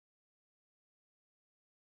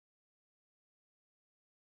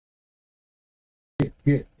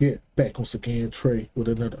Yeah, back once again, Trey, with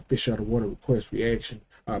another Fish Out of Water request reaction.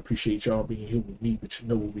 I appreciate y'all being here with me, but you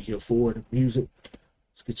know what we're here for, the music.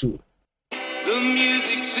 Let's get to it. The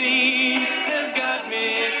music scene has got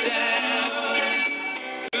me down,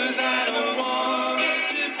 'cause I don't want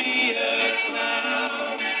to be a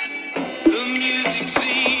clown. The music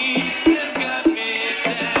scene has got me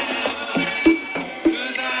down,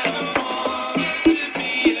 'cause I don't want to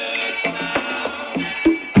be a clown.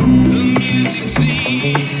 The music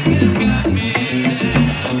scene has got me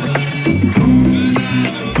down, 'cause I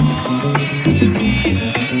don't want to be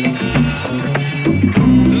a clown.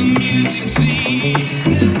 The music scene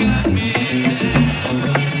has got me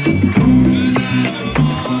down, 'cause I don't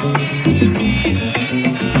want to be a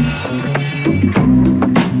clown.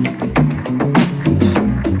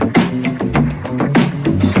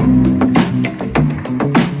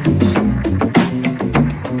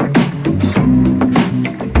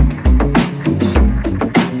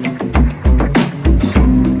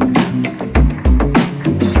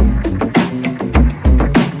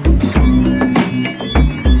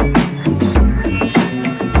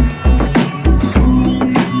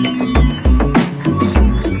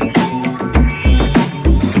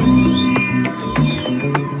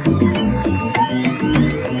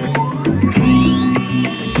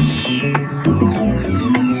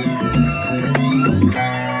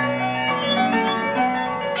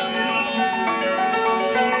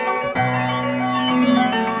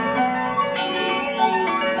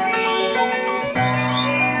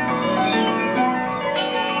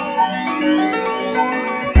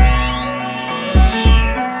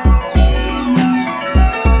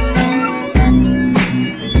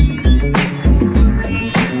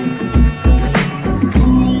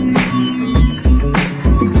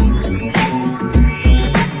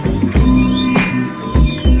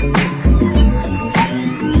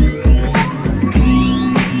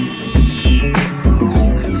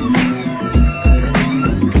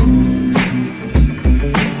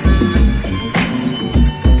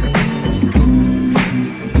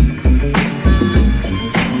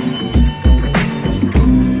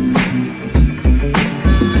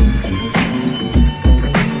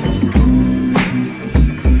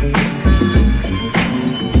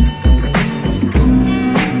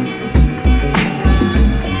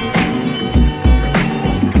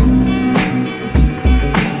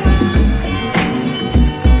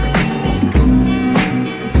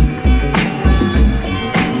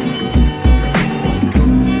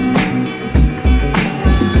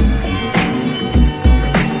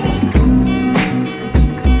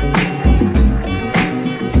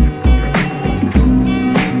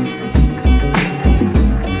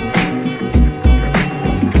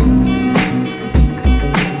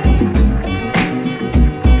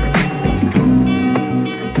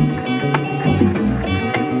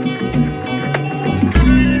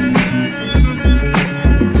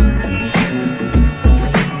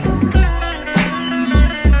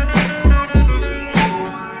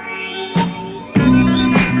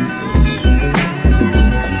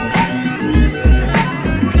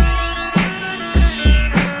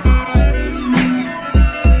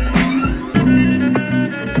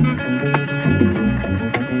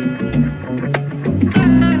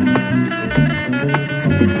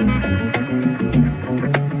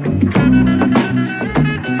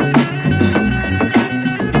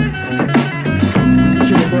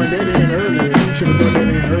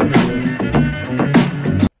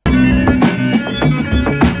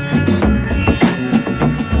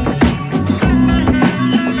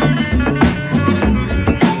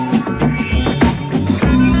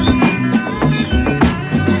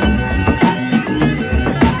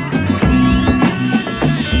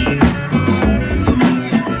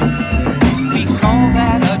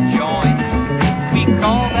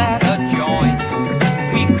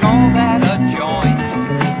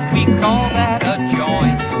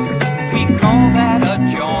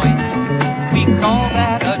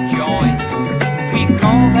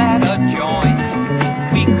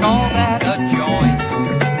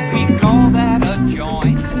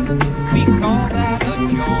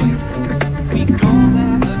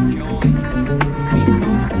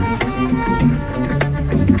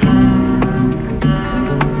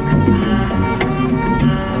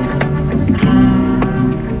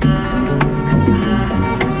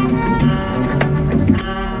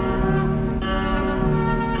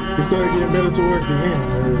 It started getting better towards the end.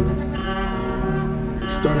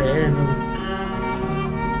 It started adding them.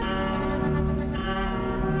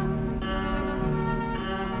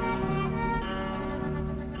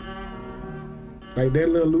 Like that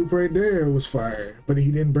little loop right there was fire, but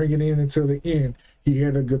he didn't bring it in until the end. he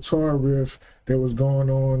had a guitar riff that was going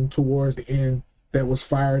on towards the end that was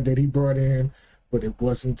fire that he brought in, but it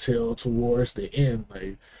wasn't till towards the end,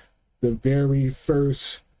 like the very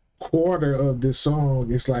first quarter of this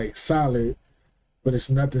song is like solid, but it's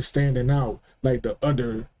nothing standing out like the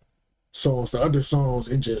other songs. The other songs,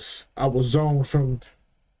 it just, I was zoned from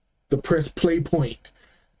the press play point.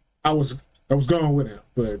 I was going with it,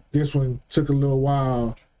 but this one took a little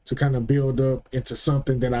while to kind of build up into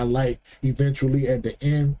something that I like eventually at the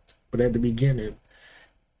end, but at the beginning,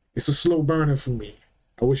 it's a slow burner for me.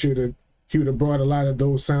 I wish he would have brought a lot of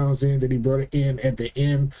those sounds in that he brought it in at the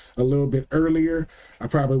end a little bit earlier. I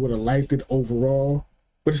probably would have liked it overall,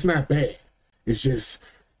 but it's not bad. It's just,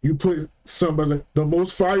 you put some of the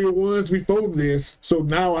most fire ones before this, so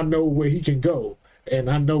now I know where he can go, and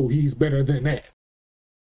I know he's better than that.